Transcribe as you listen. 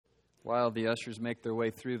While the ushers make their way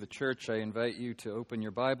through the church, I invite you to open your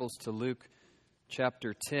Bibles to Luke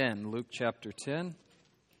chapter 10. Luke chapter 10.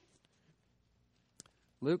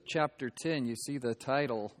 Luke chapter 10, you see the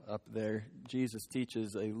title up there. Jesus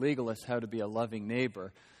teaches a legalist how to be a loving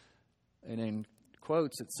neighbor. And in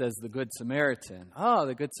quotes, it says the Good Samaritan. Ah,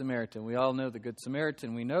 the Good Samaritan. We all know the Good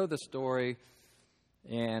Samaritan. We know the story.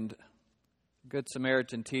 And Good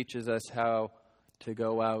Samaritan teaches us how to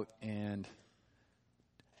go out and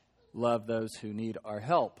love those who need our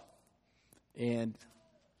help. And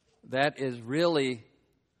that is really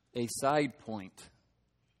a side point.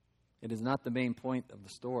 It is not the main point of the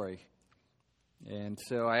story. And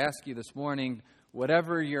so I ask you this morning,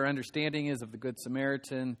 whatever your understanding is of the Good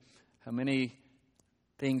Samaritan, how many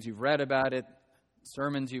things you've read about it,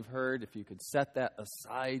 sermons you've heard, if you could set that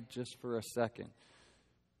aside just for a second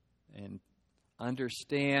and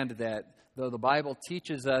understand that though the Bible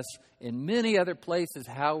teaches us in many other places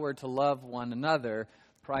how we're to love one another,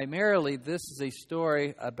 primarily this is a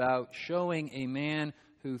story about showing a man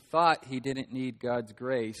who thought he didn't need God's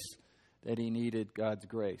grace, that he needed God's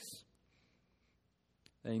grace.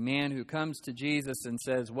 A man who comes to Jesus and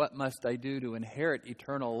says, "What must I do to inherit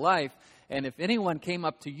eternal life?" And if anyone came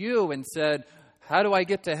up to you and said, "How do I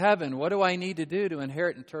get to heaven? What do I need to do to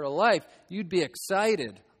inherit eternal life?" you'd be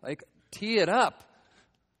excited, like, tee it up.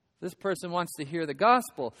 This person wants to hear the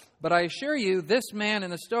gospel. But I assure you, this man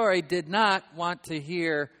in the story did not want to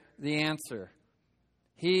hear the answer.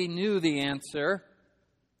 He knew the answer.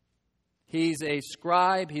 He's a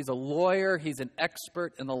scribe, he's a lawyer, he's an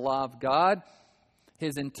expert in the law of God.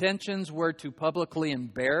 His intentions were to publicly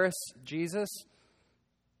embarrass Jesus,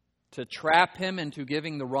 to trap him into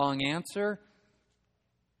giving the wrong answer.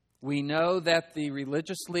 We know that the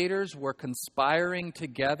religious leaders were conspiring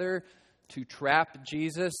together to trap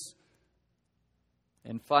Jesus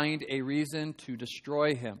and find a reason to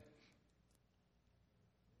destroy him.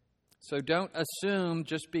 So don't assume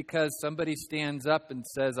just because somebody stands up and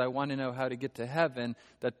says, "I want to know how to get to heaven,"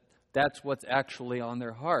 that that's what's actually on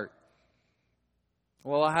their heart.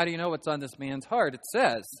 Well, how do you know what's on this man's heart? It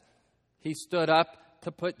says he stood up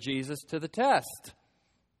to put Jesus to the test.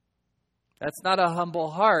 That's not a humble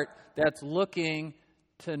heart. That's looking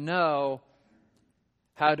to know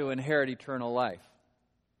how to inherit eternal life.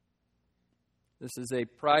 This is a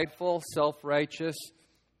prideful, self-righteous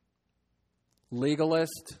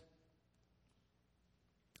legalist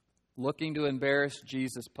looking to embarrass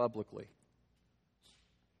Jesus publicly.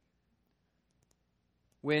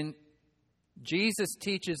 When Jesus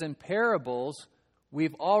teaches in parables,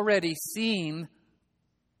 we've already seen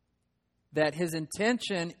that his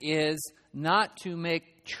intention is not to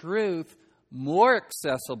make truth more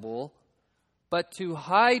accessible, but to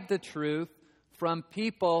hide the truth from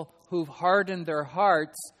people who've hardened their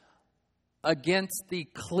hearts against the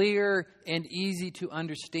clear and easy to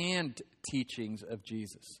understand teachings of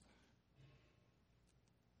Jesus.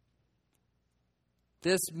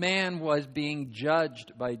 This man was being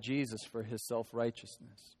judged by Jesus for his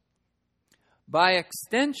self-righteousness. By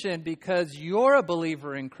extension, because you're a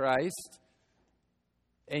believer in Christ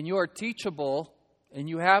and you're teachable and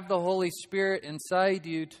you have the Holy Spirit inside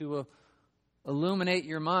you to illuminate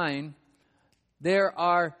your mind, there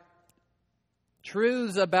are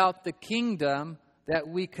truths about the kingdom that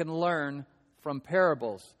we can learn from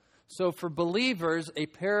parables. So for believers, a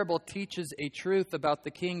parable teaches a truth about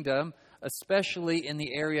the kingdom, especially in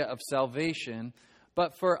the area of salvation.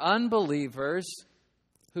 But for unbelievers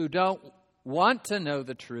who don't want to know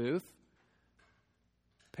the truth,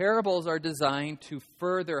 parables are designed to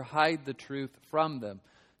further hide the truth from them.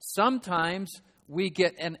 Sometimes we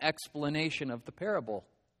get an explanation of the parable,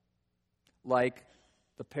 like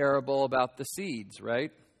the parable about the seeds,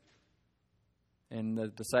 right? And the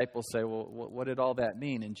disciples say, "Well, what did all that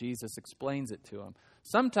mean?" And Jesus explains it to them.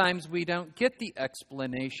 Sometimes we don't get the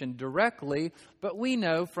explanation directly, but we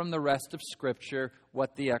know from the rest of Scripture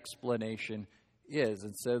what the explanation is.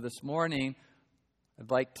 And so this morning,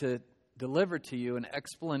 I'd like to deliver to you an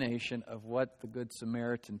explanation of what the Good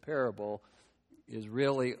Samaritan parable is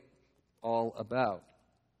really all about.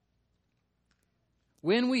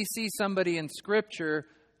 When we see somebody in Scripture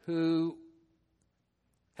who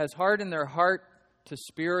has hardened their heart to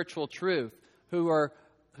spiritual truth,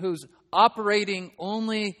 who's operating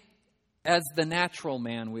only as the natural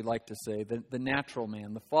man, we like to say, the natural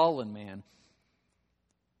man, the fallen man,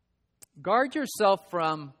 guard yourself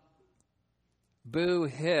from boo,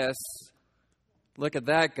 hiss, "Look at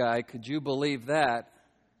that guy, could you believe that?"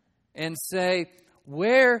 And say,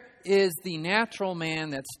 "Where is the natural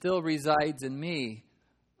man that still resides in me,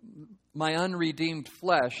 my unredeemed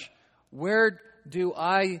flesh? Where do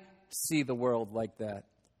I see the world like that?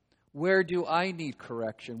 Where do I need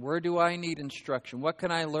correction? Where do I need instruction? What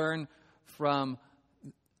can I learn from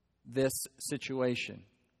this situation?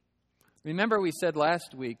 Remember we said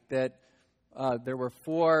last week that there were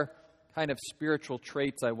 4 kind of spiritual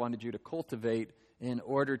traits I wanted you to cultivate in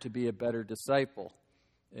order to be a better disciple.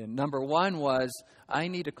 And number 1 was, I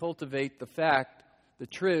need to cultivate the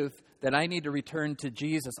truth, that I need to return to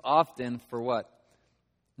Jesus often for what?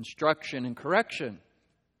 Instruction and correction.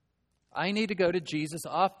 I need to go to Jesus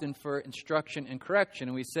often for instruction and correction.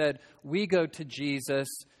 And we said we go to Jesus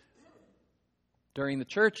during the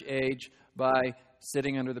church age by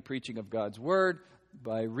sitting under the preaching of God's Word,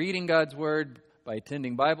 by reading God's Word, by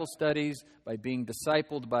attending Bible studies, by being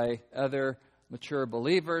discipled by other mature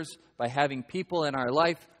believers, by having people in our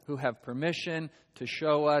life who have permission to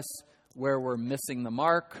show us where we're missing the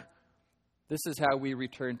mark. This is how we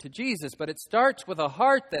return to Jesus. But it starts with a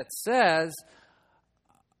heart that says,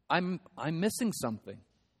 I'm missing something.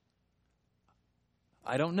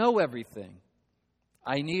 I don't know everything.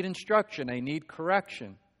 I need instruction. I need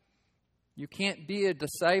correction. You can't be a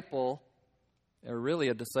disciple, or really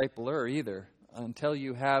a discipler either, until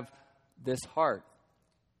you have this heart.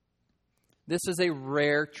 This is a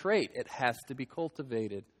rare trait. It has to be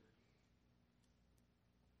cultivated.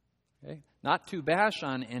 Okay? Not to bash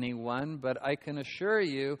on anyone, but I can assure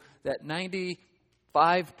you that 95%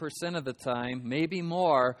 of the time, maybe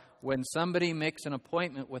more, when somebody makes an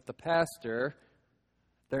appointment with the pastor,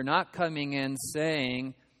 they're not coming in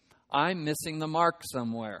saying, I'm missing the mark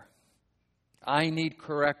somewhere. I need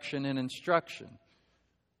correction and instruction.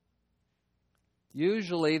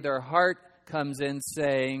 Usually their heart comes in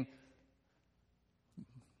saying,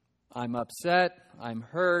 I'm upset, I'm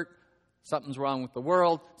hurt, something's wrong with the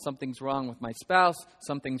world, something's wrong with my spouse,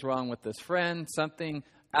 something's wrong with this friend, something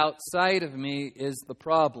outside of me is the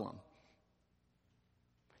problem.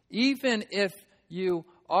 Even if you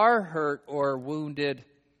are hurt or wounded,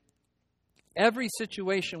 every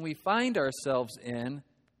situation we find ourselves in,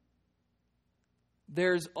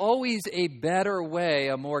 there's always a better way,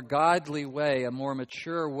 a more godly way, a more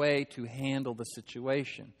mature way to handle the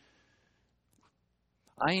situation.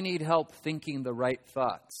 I need help thinking the right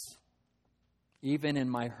thoughts, even in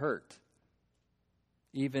my hurt,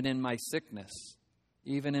 even in my sickness,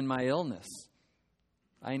 even in my illness.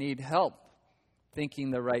 I need help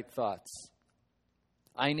thinking the right thoughts.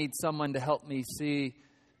 I need someone to help me see,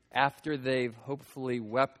 after they've hopefully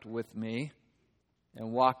wept with me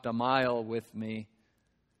and walked a mile with me,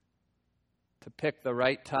 to pick the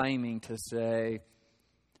right timing to say,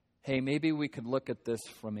 hey, maybe we could look at this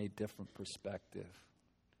from a different perspective.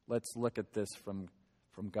 Let's look at this from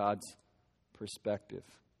God's perspective.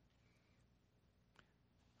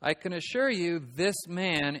 I can assure you this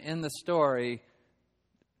man in the story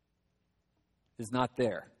is not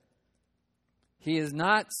there. He is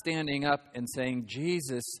not standing up and saying,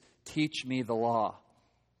 Jesus, teach me the law.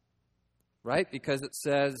 Right? Because it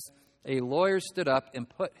says, a lawyer stood up and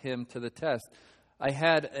put him to the test. I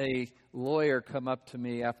had a lawyer come up to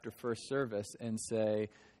me after first service and say,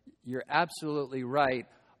 you're absolutely right.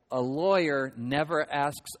 A lawyer never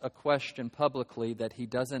asks a question publicly that he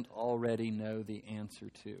doesn't already know the answer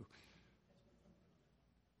to.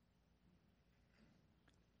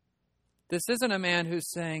 This isn't a man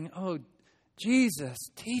who's saying, oh, Jesus,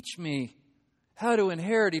 teach me how to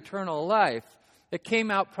inherit eternal life. It came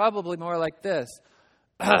out probably more like this.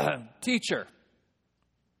 Teacher,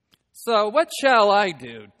 so what shall I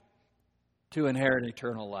do to inherit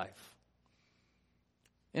eternal life?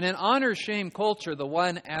 In an honor-shame culture, the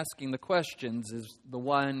one asking the questions is the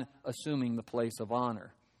one assuming the place of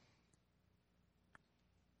honor.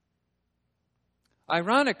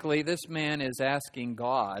 Ironically, this man is asking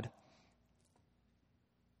God,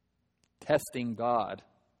 testing God,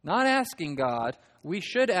 not asking God. We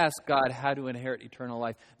should ask God how to inherit eternal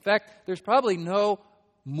life. In fact, there's probably no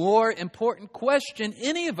more important question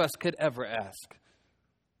any of us could ever ask.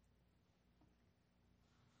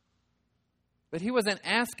 But he wasn't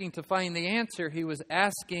asking to find the answer. He was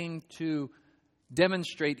asking to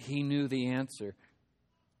demonstrate he knew the answer.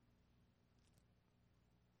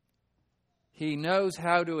 He knows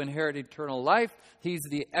how to inherit eternal life. He's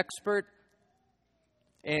the expert.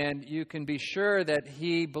 And you can be sure that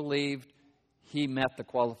he believed he met the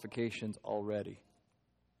qualifications already.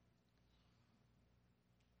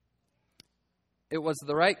 It was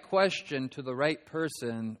the right question to the right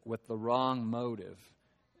person with the wrong motive.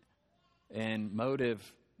 And motive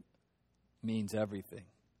means everything.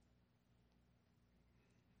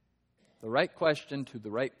 The right question to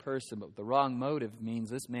the right person, but the wrong motive means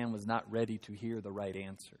this man was not ready to hear the right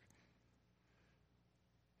answer.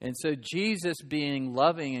 And so Jesus, being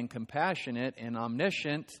loving and compassionate and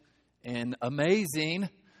omniscient and amazing,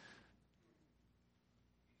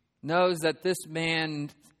 knows that this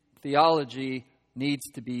man's theology needs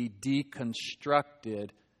to be deconstructed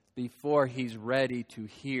before he's ready to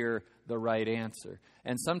hear the right answer.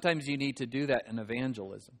 And sometimes you need to do that in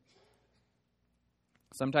evangelism.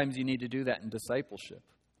 Sometimes you need to do that in discipleship.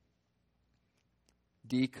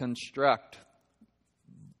 Deconstruct,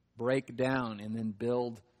 break down, and then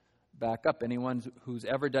build back up. Anyone who's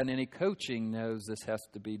ever done any coaching knows this has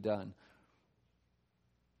to be done.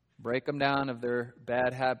 Break them down of their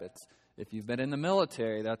bad habits. If you've been in the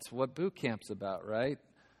military, that's what boot camp's about, right?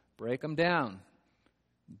 Break them down.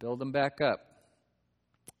 Build them back up.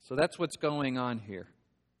 So that's what's going on here.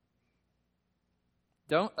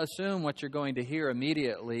 Don't assume what you're going to hear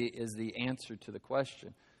immediately is the answer to the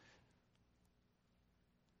question.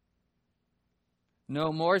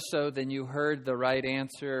 No more so than you heard the right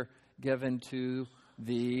answer given to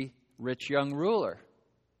the rich young ruler,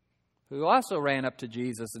 who also ran up to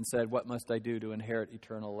Jesus and said, "What must I do to inherit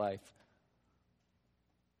eternal life?"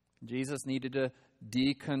 Jesus needed to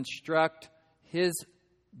deconstruct his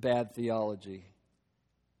bad theology.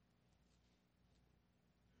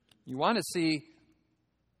 You want to see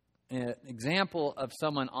an example of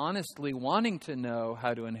someone honestly wanting to know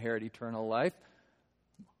how to inherit eternal life?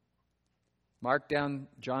 Mark down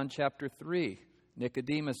John chapter 3.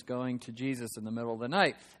 Nicodemus going to Jesus in the middle of the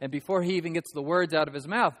night. And before he even gets the words out of his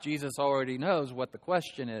mouth, Jesus already knows what the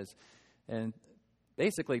question is. And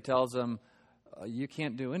basically tells him, you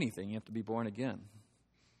can't do anything. You have to be born again.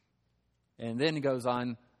 And then he goes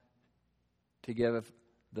on to give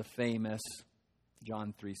the famous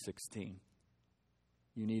John 3:16.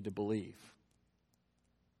 You need to believe.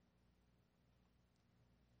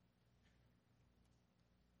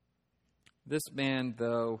 This man,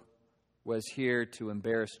 though, was here to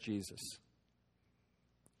embarrass Jesus,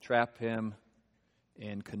 trap him,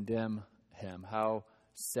 and condemn him. How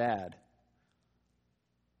sad.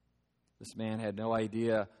 This man had no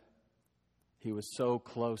idea he was so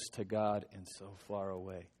close to God and so far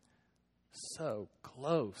away. So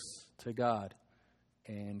close to God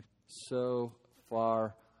and so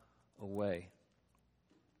far away.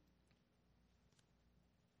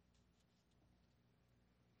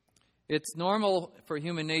 It's normal for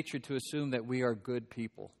human nature to assume that we are good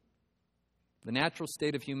people. The natural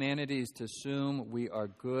state of humanity is to assume we are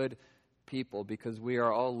good people because we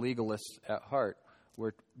are all legalists at heart.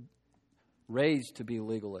 We're raised to be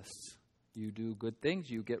legalists. You do good things,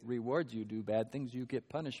 you get rewards. You do bad things, you get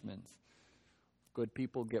punishments. Good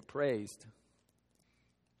people get praised.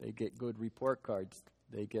 They get good report cards.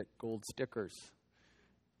 They get gold stickers.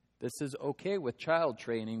 This is okay with child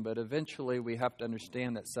training, but eventually we have to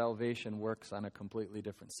understand that salvation works on a completely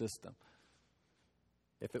different system.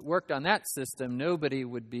 If it worked on that system, nobody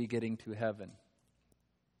would be getting to heaven.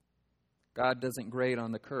 God doesn't grade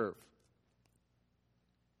on the curve.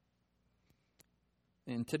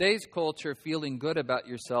 In today's culture, feeling good about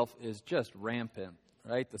yourself is just rampant,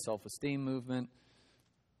 right? The self-esteem movement.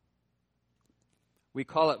 We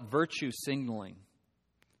call it virtue signaling.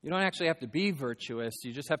 You don't actually have to be virtuous.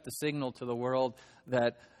 You just have to signal to the world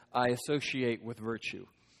that I associate with virtue.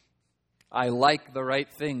 I like the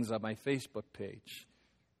right things on my Facebook page.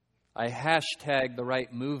 I hashtag the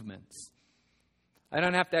right movements. I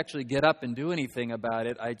don't have to actually get up and do anything about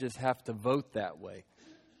it. I just have to vote that way.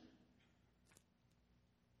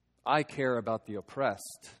 I care about the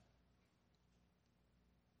oppressed.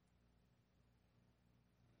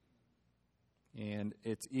 And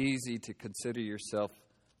it's easy to consider yourself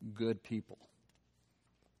good people.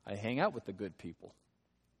 I hang out with the good people.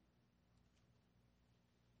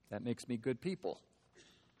 That makes me good people.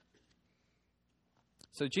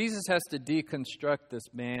 So Jesus has to deconstruct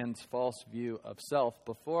this man's false view of self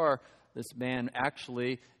before this man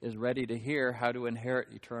actually is ready to hear how to inherit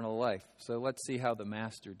eternal life. So let's see how the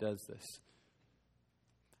master does this.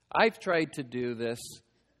 I've tried to do this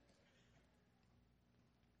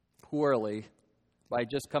poorly by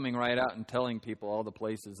just coming right out and telling people all the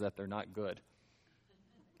places that they're not good.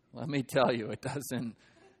 Let me tell you, it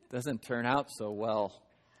doesn't turn out so well.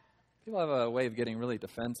 People have a way of getting really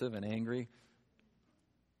defensive and angry.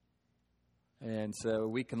 And so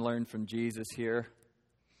we can learn from Jesus here.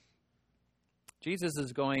 Jesus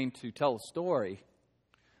is going to tell a story,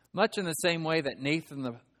 much in the same way that Nathan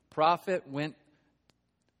the prophet went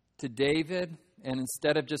to David, and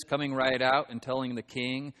instead of just coming right out and telling the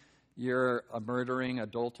king, you're a murdering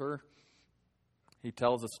adulterer, he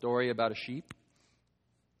tells a story about a sheep.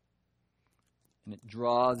 And it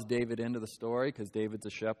draws David into the story because David's a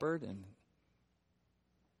shepherd. And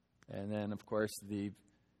then, of course, the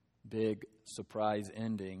big surprise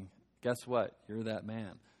ending. Guess what? You're that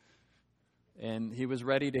man. And he was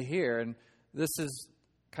ready to hear. And this is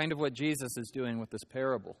kind of what Jesus is doing with this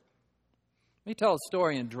parable. Let me tell a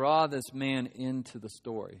story and draw this man into the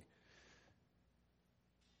story.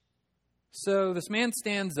 So this man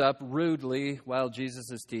stands up rudely while Jesus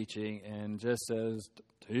is teaching and just says,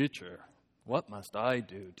 "Teacher, what must I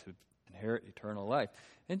do to inherit eternal life?"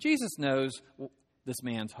 And Jesus knows this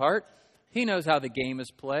man's heart. He knows how the game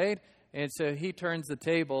is played. And so he turns the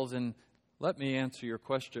tables and, "Let me answer your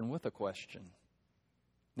question with a question."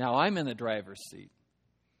 Now I'm in the driver's seat.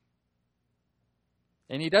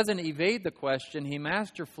 And he doesn't evade the question. He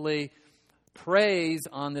masterfully preys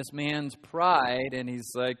on this man's pride. And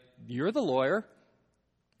he's like, "You're the lawyer.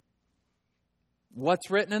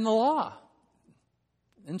 What's written in the law?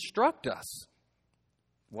 Instruct us.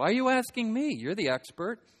 Why are you asking me? You're the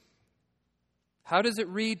expert. How does it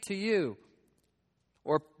read to you?"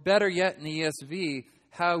 Or better yet, in the ESV,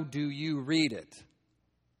 how do you read it?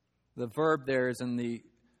 The verb there is in the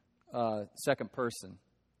second person.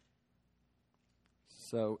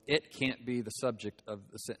 So it can't be the subject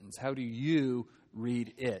of the sentence. How do you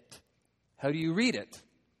read it? How do you read it?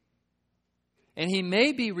 And he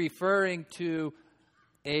may be referring to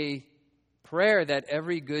a prayer that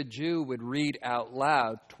every good Jew would read out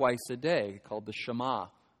loud twice a day, called the Shema.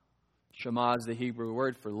 Shema is the Hebrew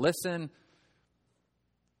word for listen.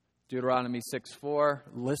 Deuteronomy 6:4,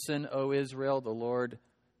 "Listen, O Israel, the Lord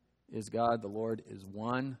is God, the Lord is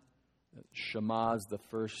one." Shema is the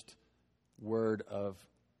first word of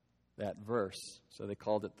that verse. So they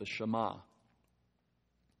called it the Shema.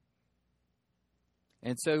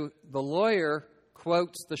 And so the lawyer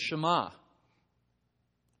quotes the Shema.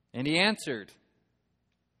 And he answered.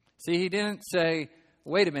 See, he didn't say,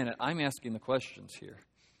 "Wait a minute, I'm asking the questions here."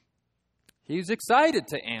 He's excited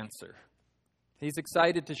to answer. He's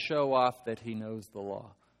excited to show off that he knows the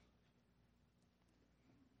law.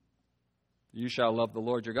 "You shall love the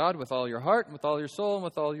Lord your God with all your heart, and with all your soul, and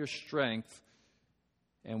with all your strength,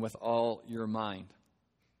 and with all your mind."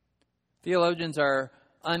 Theologians are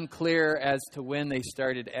unclear as to when they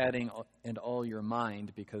started adding "and all your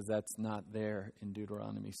mind," because that's not there in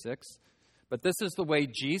Deuteronomy 6. But this is the way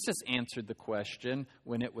Jesus answered the question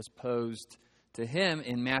when it was posed to him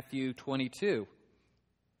in Matthew 22.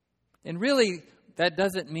 And really, that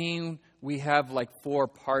doesn't mean we have like 4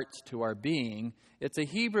 parts to our being. It's a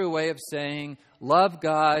Hebrew way of saying, love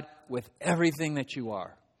God with everything that you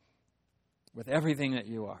are. With everything that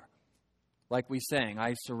you are. Like we sang,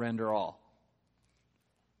 "I surrender all."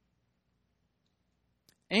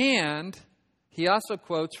 And he also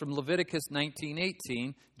quotes from Leviticus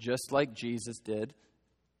 19:18, just like Jesus did,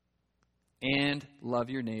 "And love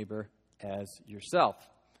your neighbor as yourself."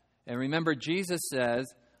 And remember, Jesus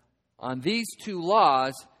says, on these 2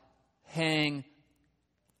 laws hang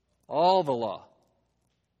all the law.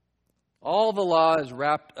 All the law is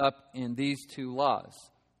wrapped up in these 2 laws.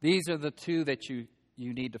 These are the 2 that you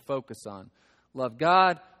need to focus on. Love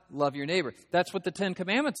God, love your neighbor. That's what the 10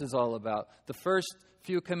 Commandments is all about. The first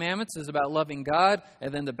few commandments is about loving God,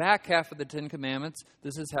 and then the back half of the 10 Commandments,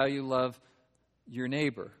 this is how you love your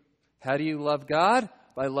neighbor. How do you love God?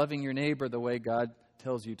 By loving your neighbor the way God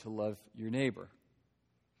tells you to love your neighbor.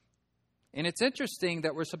 And it's interesting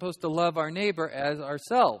that we're supposed to love our neighbor as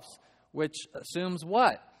ourselves, which assumes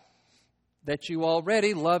what? That you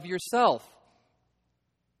already love yourself.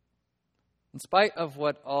 In spite of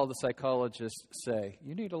what all the psychologists say,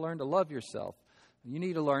 you need to learn to love yourself. You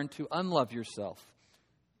need to learn to unlove yourself.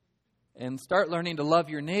 And start learning to love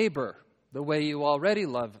your neighbor the way you already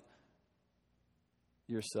love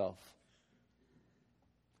yourself.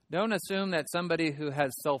 Don't assume that somebody who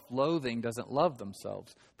has self-loathing doesn't love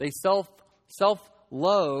themselves. They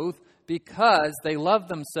self-loathe because they love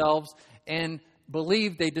themselves and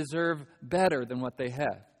believe they deserve better than what they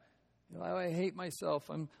have. You know, I hate myself.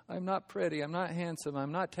 I'm not pretty. I'm not handsome.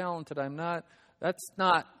 I'm not talented. That's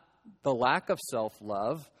not the lack of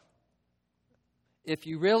self-love. If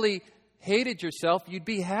you really hated yourself, you'd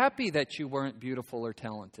be happy that you weren't beautiful or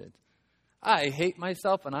talented. I hate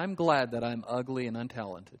myself, and I'm glad that I'm ugly and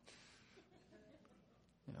untalented.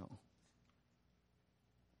 You know,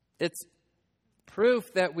 it's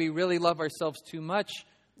proof that we really love ourselves too much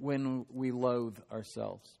when we loathe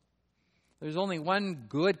ourselves. There's only one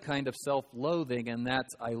good kind of self-loathing, and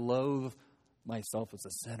that's I loathe myself as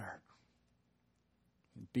a sinner.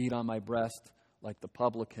 Beat on my breast like the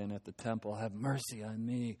publican at the temple. Have mercy on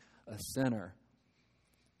me, a sinner.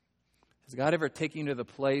 Has God ever taken you to the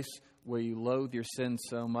place where you loathe your sin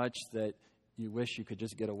so much that you wish you could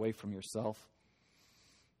just get away from yourself?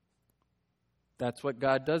 That's what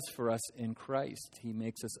God does for us in Christ. He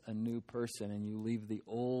makes us a new person, and you leave the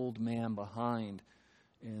old man behind,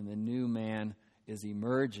 and the new man is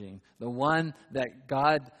emerging, the one that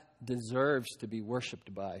God deserves to be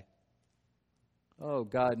worshiped by. Oh,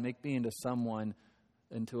 God, make me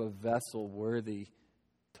into a vessel worthy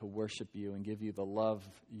to worship you and give you the love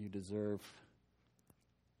you deserve.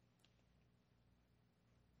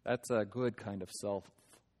 That's a good kind of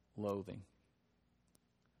self-loathing.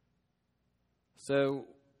 So,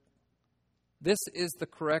 this is the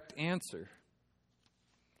correct answer.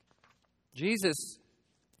 Jesus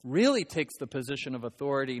really takes the position of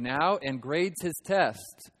authority now and grades his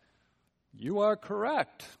test. You are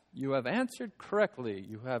correct. You have answered correctly.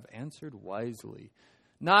 You have answered wisely.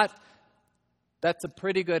 Not, that's a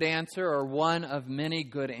pretty good answer or one of many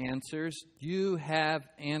good answers. You have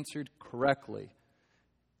answered correctly.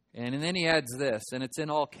 And then he adds this, and it's in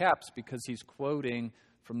all caps because he's quoting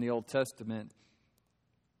from the Old Testament.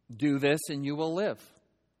 Do this and you will live.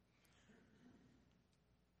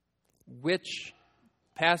 Which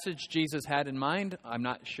passage Jesus had in mind, I'm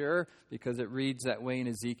not sure, because it reads that way in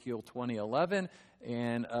Ezekiel 20:11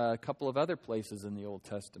 and a couple of other places in the Old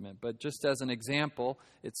Testament. But just as an example,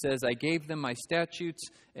 it says, I gave them my statutes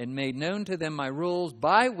and made known to them my rules,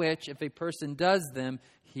 by which, if a person does them,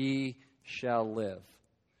 he shall live.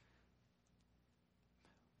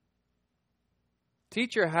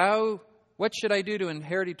 Teacher, what should I do to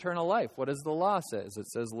inherit eternal life? What does the law say? It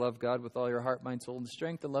says, love God with all your heart, mind, soul, and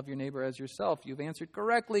strength, and love your neighbor as yourself. You've answered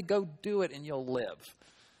correctly. Go do it, and you'll live.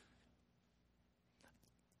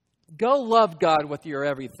 Go love God with your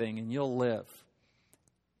everything, and you'll live.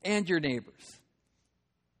 And your neighbors.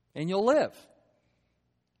 And you'll live.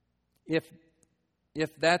 If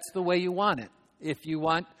that's the way you want it. If you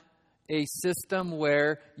want a system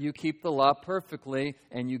where you keep the law perfectly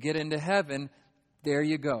and you get into heaven, there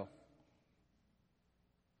you go.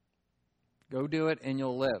 Go do it and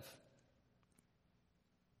you'll live.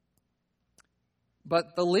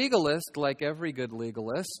 But the legalist, like every good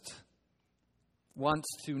legalist, wants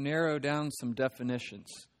to narrow down some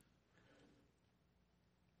definitions.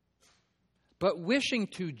 But wishing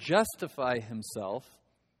to justify himself,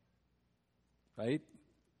 right?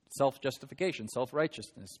 Self-justification,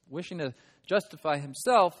 self-righteousness. Wishing to justify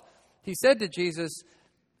himself, he said to Jesus,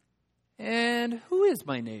 and who is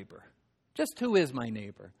my neighbor? Just who is my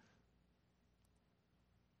neighbor?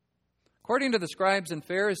 According to the scribes and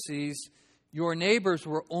Pharisees, your neighbors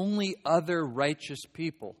were only other righteous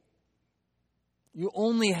people. You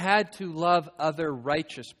only had to love other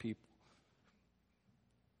righteous people.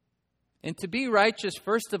 And to be righteous,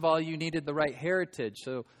 first of all, you needed the right heritage.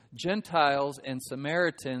 So Gentiles and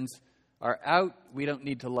Samaritans are out. We don't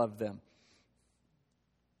need to love them.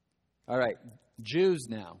 All right, Jews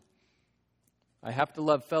now. I have to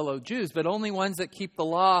love fellow Jews, but only ones that keep the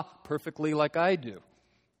law perfectly like I do.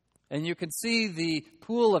 And you can see the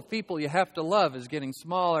pool of people you have to love is getting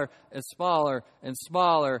smaller and smaller and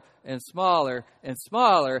smaller and smaller and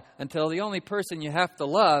smaller until the only person you have to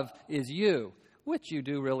love is you, which you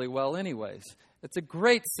do really well anyways. It's a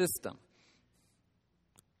great system.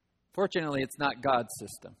 Fortunately, it's not God's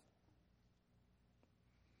system.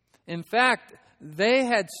 In fact, they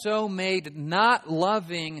had so made not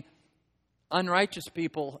loving unrighteous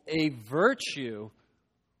people a virtue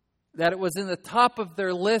that it was in the top of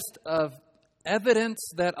their list of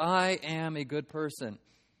evidence that I am a good person.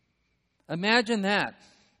 Imagine that.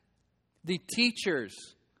 The teachers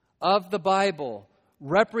of the Bible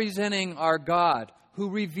representing our God, who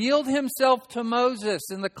revealed himself to Moses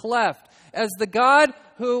in the cleft as the God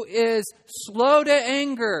who is slow to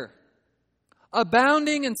anger,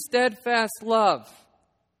 abounding in steadfast love,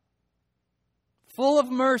 full of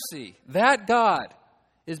mercy. That God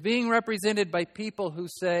is being represented by people who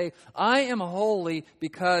say, I am holy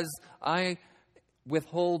because I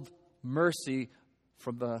withhold mercy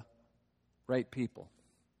from the right people.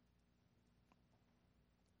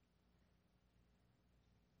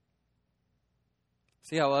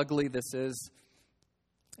 See how ugly this is?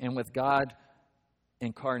 And with God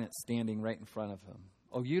incarnate standing right in front of him.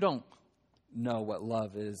 Oh, you don't know what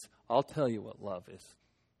love is. I'll tell you what love is.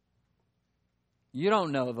 You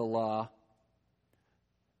don't know the law.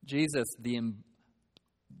 Jesus, the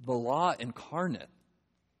law incarnate.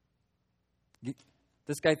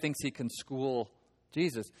 This guy thinks he can school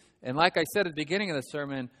Jesus. And like I said at the beginning of the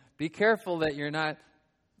sermon, be careful that you're not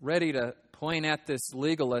ready to point at this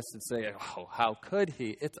legalist and say, oh, how could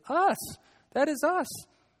he? It's us. That is us.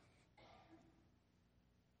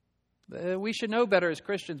 We should know better as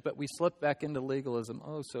Christians, but we slip back into legalism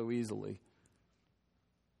oh so easily.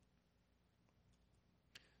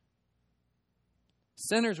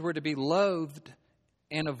 Sinners were to be loathed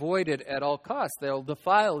and avoided at all costs. They'll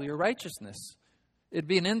defile your righteousness. It'd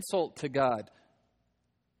be an insult to God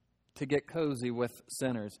to get cozy with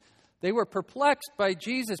sinners. They were perplexed by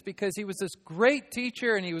Jesus because he was this great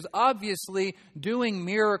teacher and he was obviously doing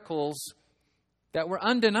miracles that were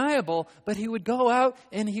undeniable, but he would go out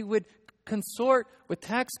and he would consort with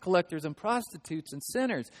tax collectors and prostitutes and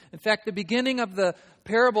sinners. In fact, the beginning of the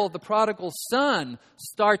parable of the prodigal son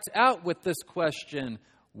starts out with this question: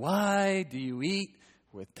 why do you eat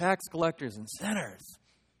with tax collectors and sinners?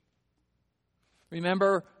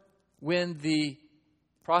 Remember when the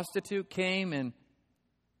prostitute came and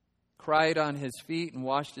cried on his feet and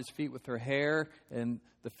washed his feet with her hair, and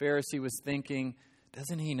the Pharisee was thinking,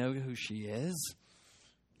 doesn't he know who she is?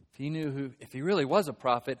 If he really was a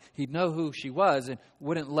prophet, he'd know who she was and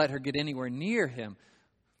wouldn't let her get anywhere near him.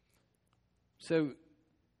 So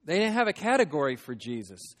they didn't have a category for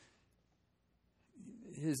Jesus.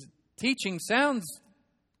 His teaching sounds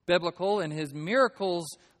biblical and his miracles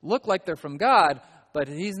look like they're from God, but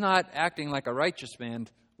he's not acting like a righteous man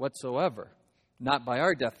whatsoever, not by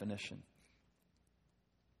our definition.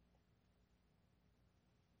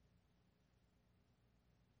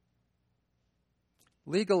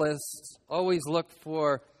 Legalists always look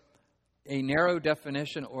for a narrow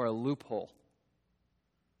definition or a loophole.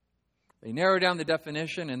 They narrow down the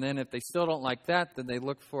definition, and then if they still don't like that, then they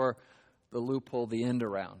look for the loophole, the end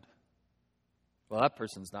around. Well, that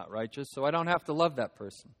person's not righteous, so I don't have to love that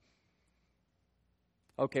person.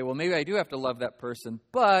 Okay, well, maybe I do have to love that person,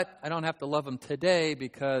 but I don't have to love them today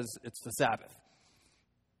because it's the Sabbath.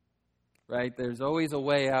 Right? There's always a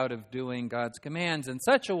way out of doing God's commands in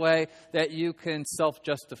such a way that you can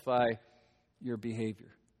self-justify your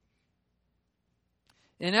behavior.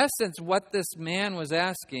 In essence, what this man was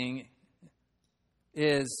asking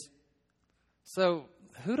is, so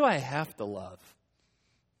who do I have to love?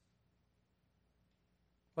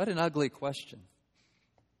 What an ugly question.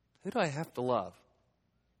 Who do I have to love?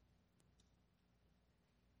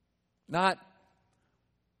 Not,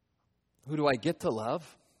 who do I get to love?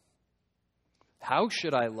 How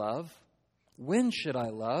should I love? When should I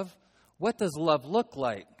love? What does love look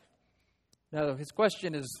like? Now, his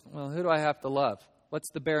question is, well, who do I have to love? What's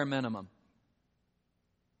the bare minimum?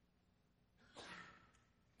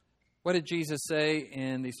 What did Jesus say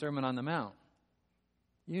in the Sermon on the Mount?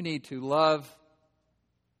 You need to love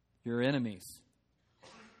your enemies.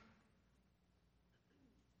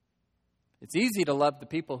 It's easy to love the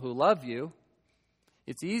people who love you.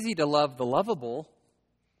 It's easy to love the lovable.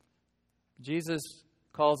 Jesus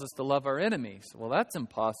calls us to love our enemies. Well, that's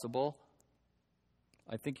impossible.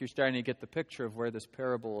 I think you're starting to get the picture of where this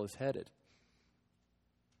parable is headed.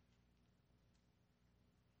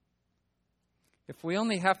 If we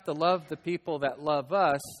only have to love the people that love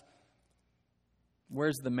us,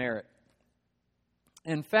 where's the merit?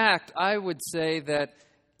 In fact, I would say that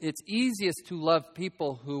it's easiest to love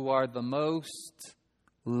people who are the most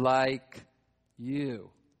like you.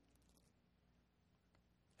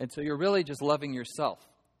 And so you're really just loving yourself.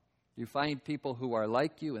 You find people who are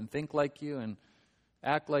like you and think like you and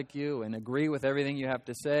act like you and agree with everything you have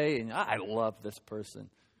to say. And I love this person.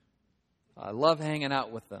 I love hanging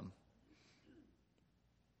out with them.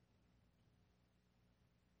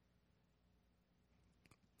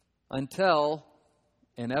 Until,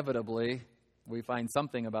 inevitably, we find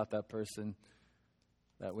something about that person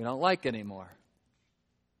that we don't like anymore.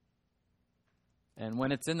 And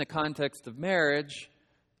when it's in the context of marriage,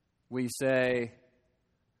 we say,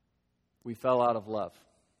 we fell out of love.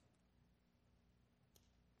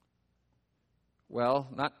 Well,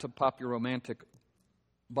 not to pop your romantic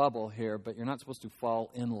bubble here, but you're not supposed to fall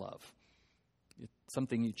in love. It's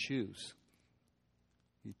something you choose.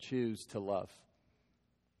 You choose to love.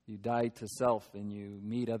 You die to self and you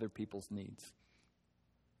meet other people's needs.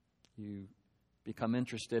 You become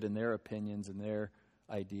interested in their opinions and their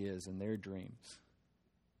ideas and their dreams.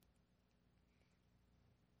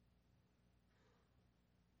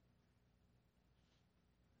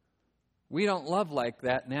 We don't love like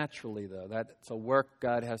that naturally, though. That's a work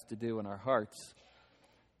God has to do in our hearts.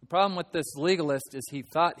 The problem with this legalist is he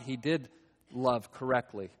thought he did love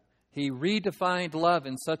correctly. He redefined love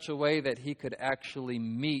in such a way that he could actually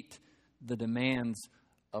meet the demands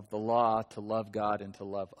of the law to love God and to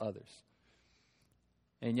love others.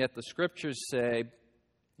 And yet the scriptures say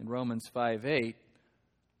in Romans 5:8,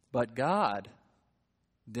 but God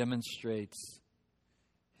demonstrates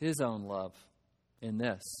his own love in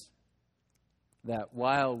this, that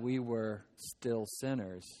while we were still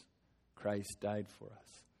sinners, Christ died for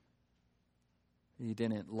us. He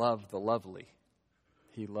didn't love the lovely.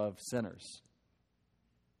 He loved sinners.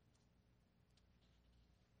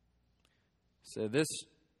 So this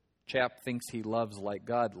chap thinks he loves like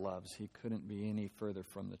God loves. He couldn't be any further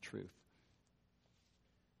from the truth.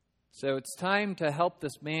 So it's time to help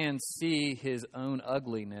this man see his own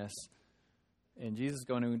ugliness. And Jesus is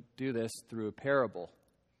going to do this through a parable.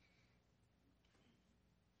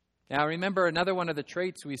 Now, remember, another one of the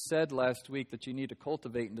traits we said last week that you need to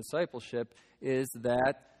cultivate in discipleship is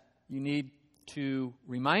that you need to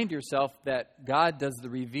remind yourself that God does the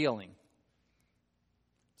revealing.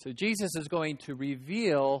 So Jesus is going to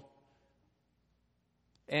reveal,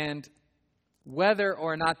 and whether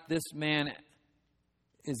or not this man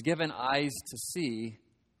is given eyes to see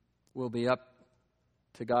will be up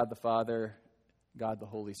to God the Father, God the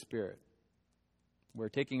Holy Spirit. We're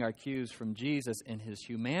taking our cues from Jesus in his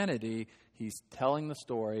humanity. He's telling the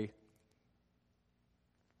story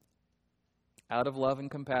out of love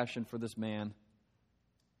and compassion for this man.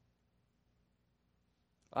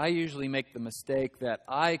 I usually make the mistake that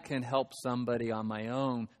I can help somebody on my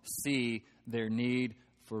own see their need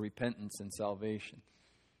for repentance and salvation.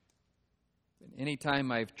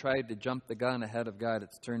 Anytime I've tried to jump the gun ahead of God,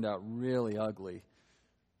 it's turned out really ugly.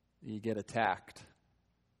 You get attacked.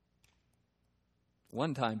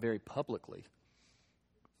 One time, very publicly.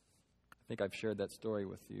 I think I've shared that story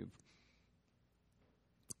with you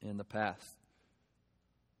in the past.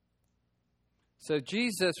 So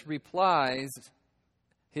Jesus replies.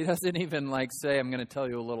 He doesn't even say, I'm going to tell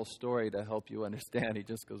you a little story to help you understand. He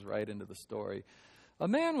just goes right into the story. A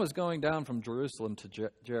man was going down from Jerusalem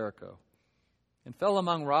to Jericho and fell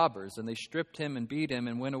among robbers, and they stripped him and beat him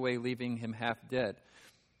and went away, leaving him half dead.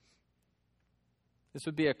 This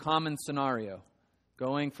would be a common scenario,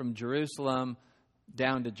 going from Jerusalem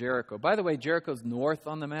down to Jericho. By the way, Jericho's north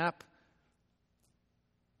on the map,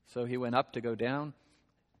 so he went up to go down,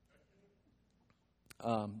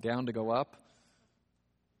 down to go up.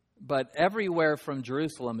 But everywhere from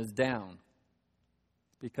Jerusalem is down,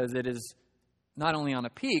 because it is not only on a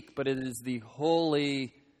peak, but it is the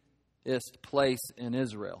holiest place in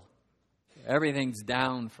Israel. Everything's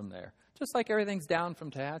down from there. Just like everything's down from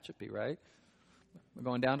Tehachapi, right? I'm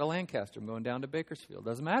going down to Lancaster. I'm going down to Bakersfield.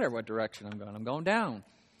 Doesn't matter what direction I'm going down.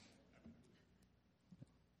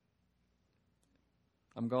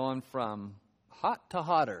 I'm going from hot to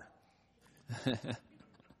hotter.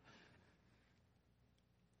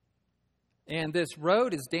 And this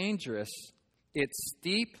road is dangerous. It's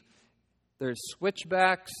steep. There's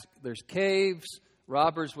switchbacks. There's caves.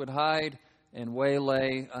 Robbers would hide and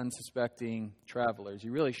waylay unsuspecting travelers.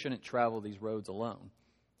 You really shouldn't travel these roads alone.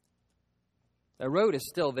 That road is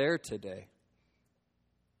still there today.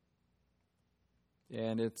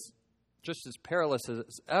 And it's just as perilous as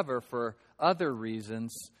ever for other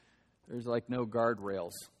reasons. There's no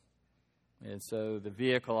guardrails. And so the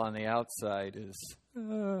vehicle on the outside is...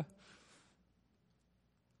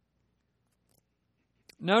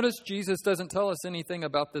 Notice Jesus doesn't tell us anything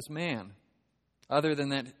about this man, other than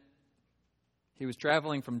that he was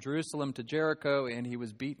traveling from Jerusalem to Jericho and he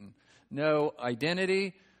was beaten. No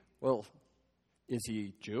identity. Well, is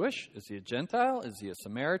he Jewish? Is he a Gentile? Is he a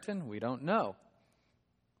Samaritan? We don't know.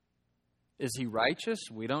 Is he righteous?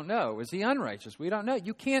 We don't know. Is he unrighteous? We don't know.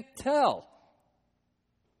 You can't tell.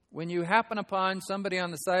 When you happen upon somebody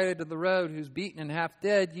on the side of the road who's beaten and half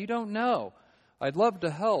dead, you don't know. I'd love to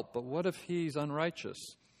help, but what if he's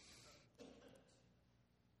unrighteous?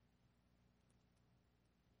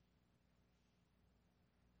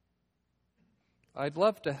 I'd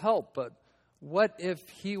love to help, but what if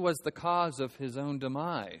he was the cause of his own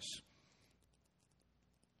demise?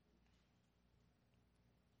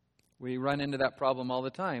 We run into that problem all the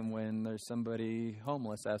time when there's somebody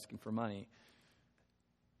homeless asking for money.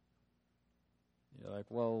 You're like,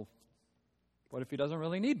 well, what if he doesn't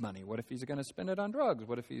really need money? What if he's going to spend it on drugs?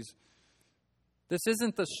 What if he's... This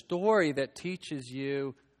isn't the story that teaches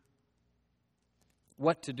you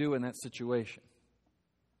what to do in that situation.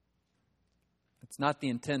 It's not the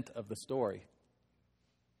intent of the story.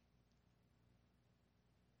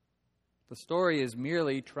 The story is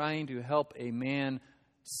merely trying to help a man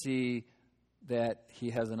see that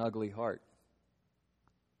he has an ugly heart.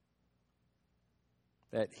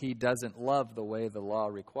 That he doesn't love the way the law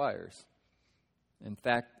requires. In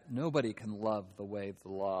fact, nobody can love the way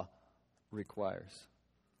the law requires.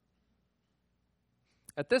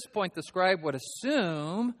 At this point, the scribe would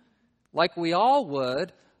assume, like we all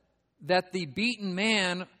would, that the beaten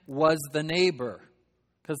man was the neighbor.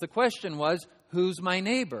 Because the question was, who's my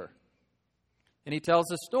neighbor? And he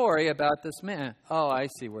tells a story about this man. Oh, I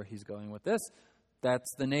see where he's going with this.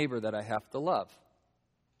 That's the neighbor that I have to love.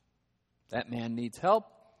 That man needs help.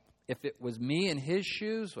 If it was me in his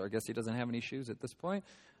shoes, or I guess he doesn't have any shoes at this point,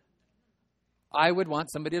 I would want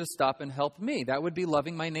somebody to stop and help me. That would be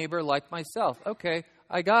loving my neighbor like myself. Okay,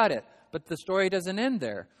 I got it. But the story doesn't end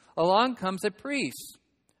there. Along comes a priest.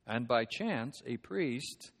 And by chance, a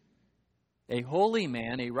priest, a holy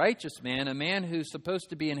man, a righteous man, a man who's supposed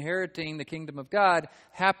to be inheriting the kingdom of God,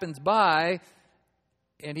 happens by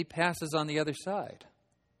and he passes on the other side.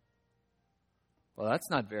 Well, that's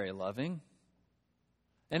not very loving.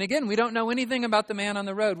 And again, we don't know anything about the man on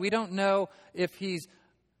the road. We don't know if he's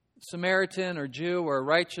Samaritan or Jew or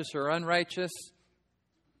righteous or unrighteous.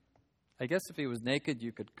 I guess if he was naked,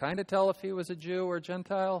 you could kind of tell if he was a Jew or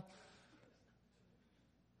Gentile.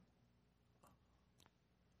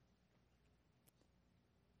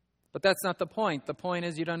 But that's not the point. The point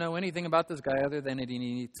is you don't know anything about this guy other than that he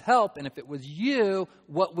needs help. And if it was you,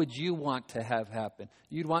 what would you want to have happen?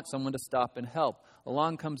 You'd want someone to stop and help.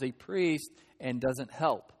 Along comes a priest and doesn't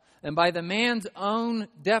help. And by the man's own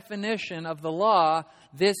definition of the law,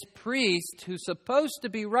 this priest, who's supposed to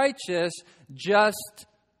be righteous, just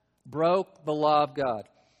broke the law of God.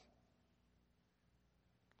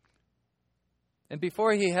 And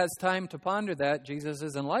before he has time to ponder that, Jesus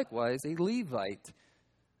isn't likewise a Levite.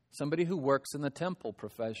 Somebody who works in the temple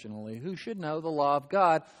professionally, who should know the law of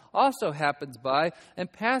God, also happens by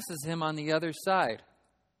and passes him on the other side.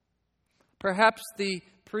 Perhaps the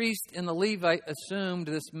priest and the Levite assumed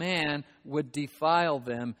this man would defile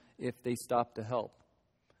them if they stopped to help.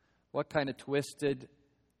 What kind of twisted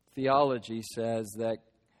theology says that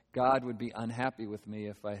God would be unhappy with me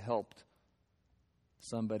if I helped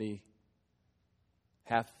somebody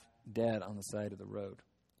half dead on the side of the road?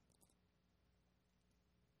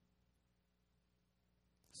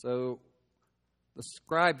 So the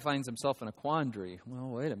scribe finds himself in a quandary. Well,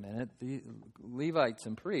 wait a minute. The Levites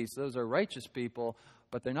and priests, those are righteous people,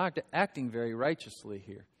 but they're not acting very righteously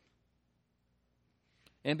here.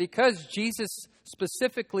 And because Jesus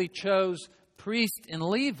specifically chose priest and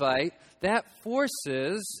Levite, that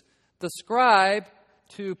forces the scribe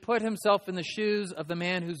to put himself in the shoes of the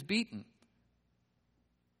man who's beaten.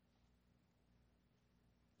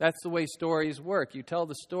 That's the way stories work. You tell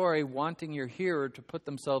the story wanting your hearer to put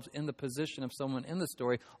themselves in the position of someone in the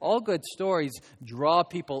story. All good stories draw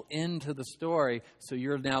people into the story, so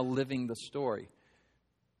you're now living the story.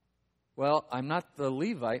 Well, I'm not the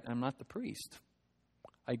Levite, I'm not the priest.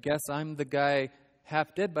 I guess I'm the guy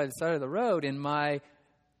half dead by the side of the road, and my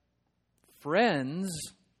friends,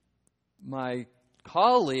 my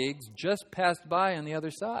colleagues just passed by on the other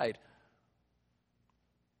side.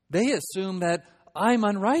 They assume that I'm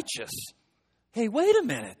unrighteous. Hey, wait a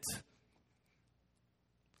minute.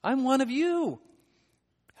 I'm one of you.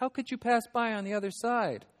 How could you pass by on the other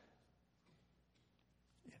side?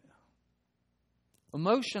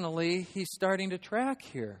 Emotionally, he's starting to track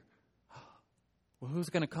here. Well, who's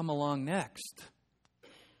going to come along next?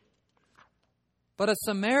 But a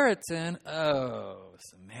Samaritan,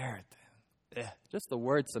 just the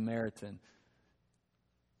word Samaritan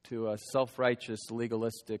to a self-righteous,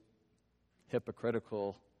 legalistic,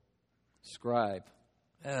 hypocritical scribe.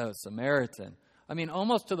 Oh, Samaritan. I mean,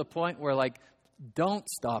 almost to the point where, don't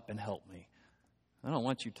stop and help me. I don't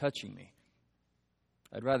want you touching me.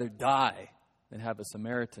 I'd rather die than have a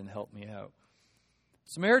Samaritan help me out.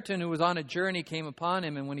 Samaritan, who was on a journey, came upon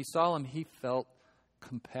him, and when he saw him, he felt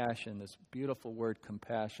compassion. This beautiful word,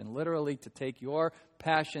 compassion. Literally to take your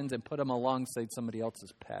passions and put them alongside somebody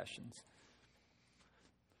else's passions.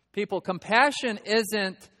 People, compassion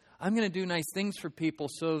isn't, I'm going to do nice things for people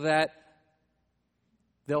so that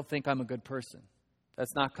they'll think I'm a good person.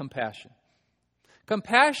 That's not compassion.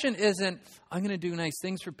 Compassion isn't, I'm going to do nice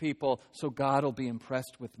things for people so God will be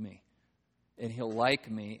impressed with me and He'll like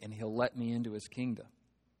me and He'll let me into His kingdom.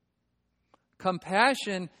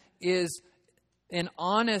 Compassion is an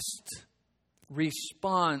honest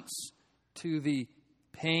response to the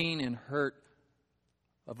pain and hurt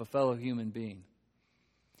of a fellow human being.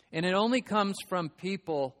 And it only comes from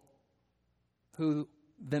people who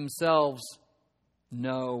themselves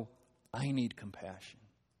know, I need compassion.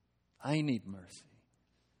 I need mercy.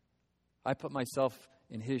 I put myself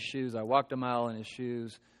in his shoes. I walked a mile in his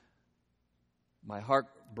shoes. My heart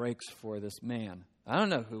breaks for this man. I don't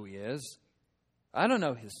know who he is. I don't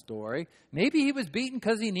know his story. Maybe he was beaten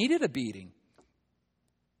because he needed a beating.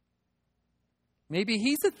 Maybe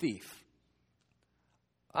he's a thief.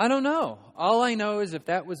 I don't know. All I know is if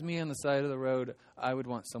that was me on the side of the road, I would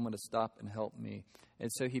want someone to stop and help me.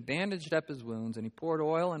 And so he bandaged up his wounds, and he poured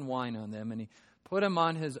oil and wine on them, and he put him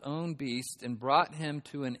on his own beast and brought him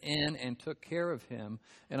to an inn and took care of him.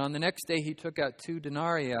 And on the next day he took out 2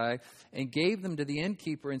 denarii and gave them to the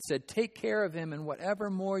innkeeper and said, take care of him, and whatever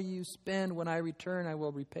more you spend when I return, I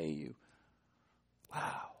will repay you.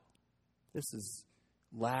 Wow. This is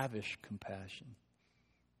lavish compassion.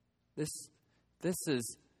 This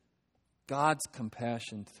is God's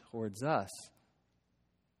compassion towards us.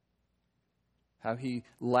 how he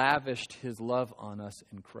lavished his love on us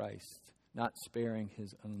in Christ, not sparing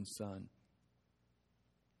his own Son,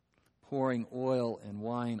 pouring oil and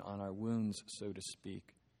wine on our wounds, so to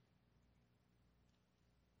speak,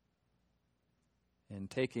 and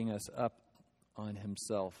taking us up on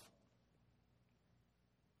himself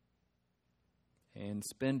and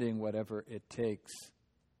spending whatever it takes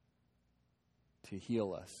to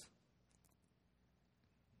heal us,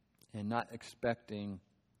 and not expecting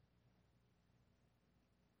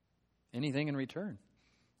anything in return.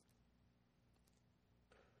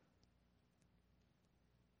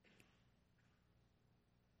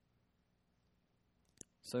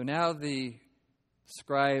 So now the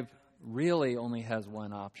scribe really only has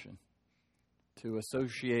one option: to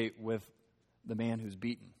associate with the man who's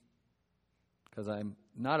beaten. Because I'm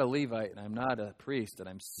not a Levite, and I'm not a priest, and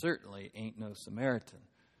I'm certainly ain't no Samaritan.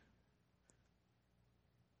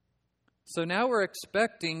 So now we're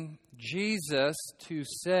expecting Jesus to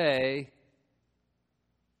say,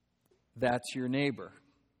 that's your neighbor.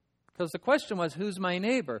 Because the question was, who's my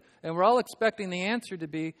neighbor? And we're all expecting the answer to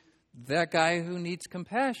be that guy who needs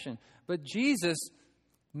compassion. But Jesus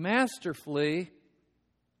masterfully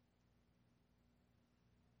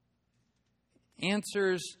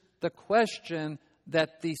answers the question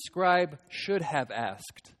that the scribe should have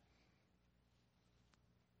asked.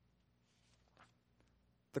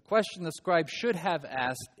 The question the scribe should have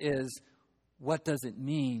asked is, what does it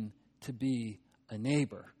mean to be a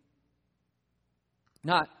neighbor?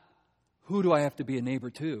 Not, who do I have to be a neighbor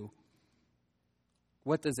to?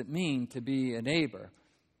 What does it mean to be a neighbor?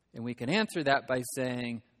 And we can answer that by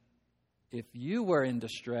saying, if you were in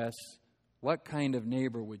distress, what kind of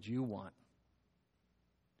neighbor would you want?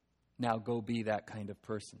 Now go be that kind of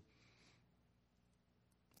person.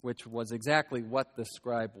 Which was exactly what the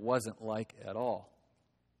scribe wasn't like at all.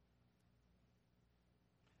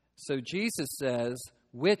 So Jesus says,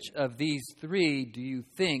 which of these three do you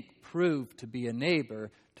think proved to be a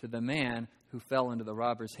neighbor to the man who fell into the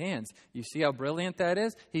robber's hands? You see how brilliant that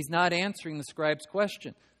is? He's not answering the scribe's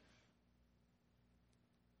question.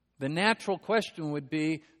 The natural question would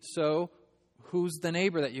be, so who's the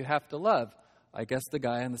neighbor that you have to love? I guess the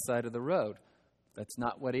guy on the side of the road. That's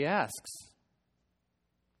not what he asks.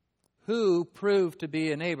 Who proved to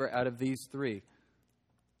be a neighbor out of these three?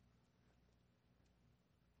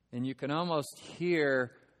 And you can almost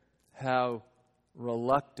hear how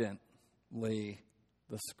reluctantly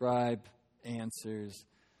the scribe answers,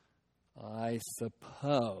 I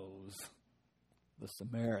suppose the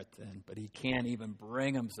Samaritan. But he can't even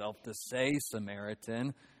bring himself to say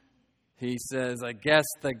Samaritan. He says, I guess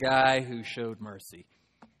the guy who showed mercy.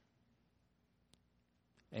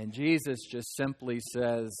 And Jesus just simply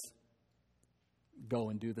says, go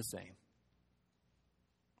and do the same.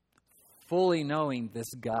 Fully knowing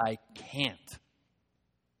this guy can't.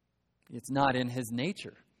 It's not in his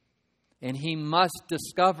nature. And he must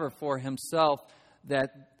discover for himself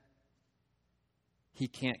that he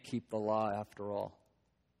can't keep the law after all.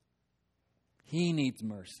 He needs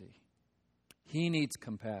mercy. He needs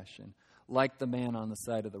compassion, like the man on the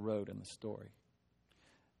side of the road in the story.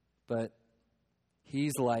 But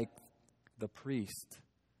he's like the priest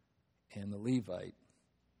and the Levite.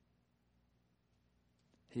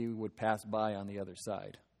 He would pass by on the other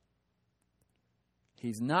side.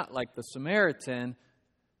 He's not like the Samaritan,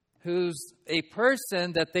 who's a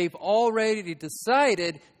person that they've already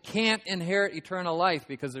decided can't inherit eternal life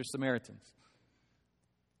because they're Samaritans.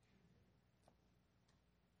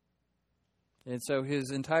 And so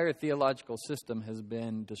his entire theological system has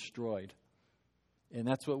been destroyed. And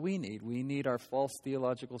that's what we need. We need our false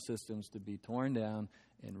theological systems to be torn down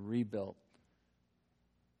and rebuilt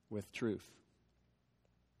with truth.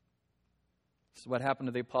 This is what happened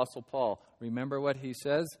to the Apostle Paul. Remember what he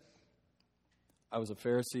says? I was a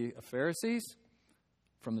Pharisee of Pharisees,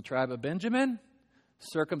 from the tribe of Benjamin,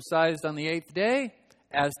 circumcised on the 8th day,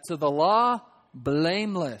 as to the law,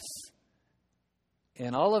 blameless.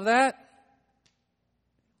 And all of that,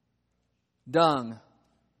 dung,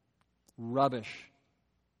 rubbish.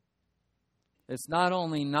 It's not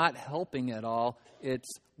only not helping at all, it's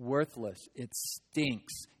worthless. It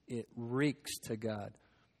stinks. It reeks to God.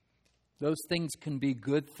 Those things can be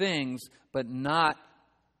good things, but not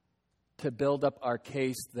to build up our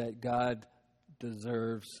case that God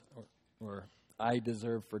deserves, or I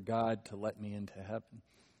deserve for God to let me into heaven.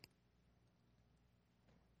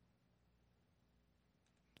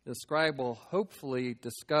 The scribe will hopefully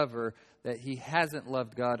discover that he hasn't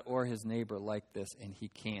loved God or his neighbor like this, and he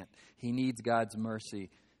can't. He needs God's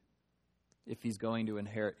mercy if he's going to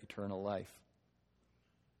inherit eternal life.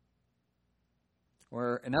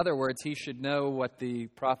 Or, in other words, he should know what the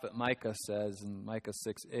prophet Micah says in Micah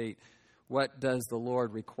 6:8. What does the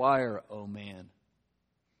Lord require, O man?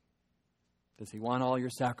 Does he want all your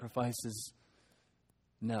sacrifices?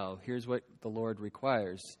 No. Here's what the Lord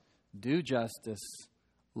requires. Do justice,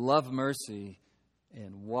 love mercy,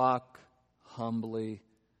 and walk humbly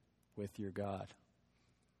with your God.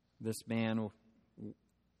 This man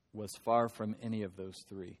was far from any of those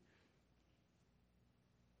three.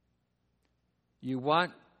 You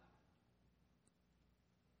want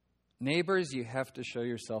neighbors, you have to show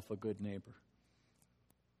yourself a good neighbor.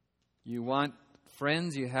 You want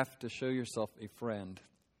friends, you have to show yourself a friend.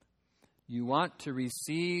 You want to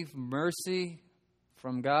receive mercy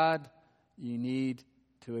from God, you need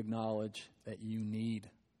to acknowledge that you need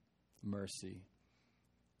mercy.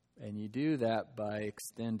 And you do that by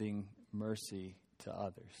extending mercy to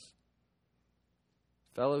others.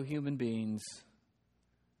 Fellow human beings,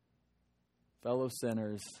 fellow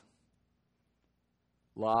sinners,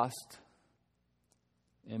 lost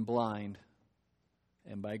and blind.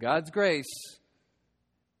 And by God's grace,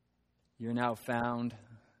 you're now found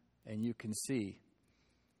and you can see.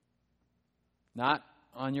 Not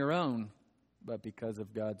on your own, but because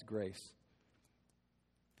of God's grace.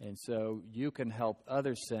 And so you can help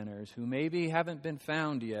other sinners who maybe haven't been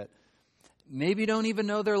found yet. Maybe don't even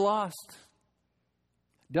know they're lost.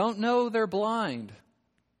 Don't know they're blind.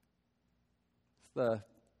 The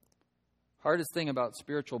hardest thing about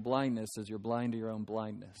spiritual blindness is you're blind to your own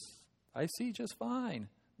blindness. I see just fine.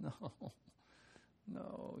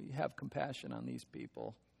 No, you have compassion on these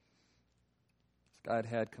people. God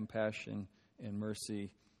had compassion and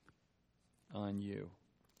mercy on you.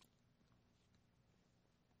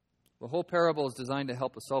 The whole parable is designed to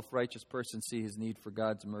help a self-righteous person see his need for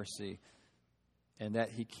God's mercy and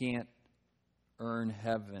that he can't earn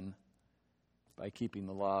heaven by keeping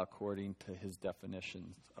the law according to his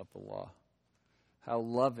definitions of the law. How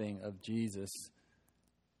loving of Jesus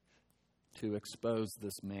to expose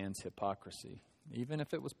this man's hypocrisy, even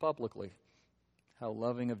if it was publicly. How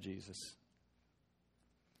loving of Jesus.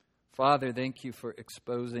 Father, thank you for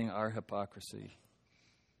exposing our hypocrisy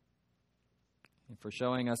and for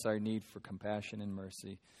showing us our need for compassion and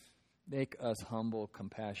mercy. Make us humble,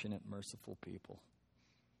 compassionate, merciful people.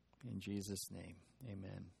 In Jesus' name,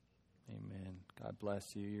 amen. Amen. God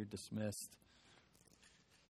bless you. You're dismissed.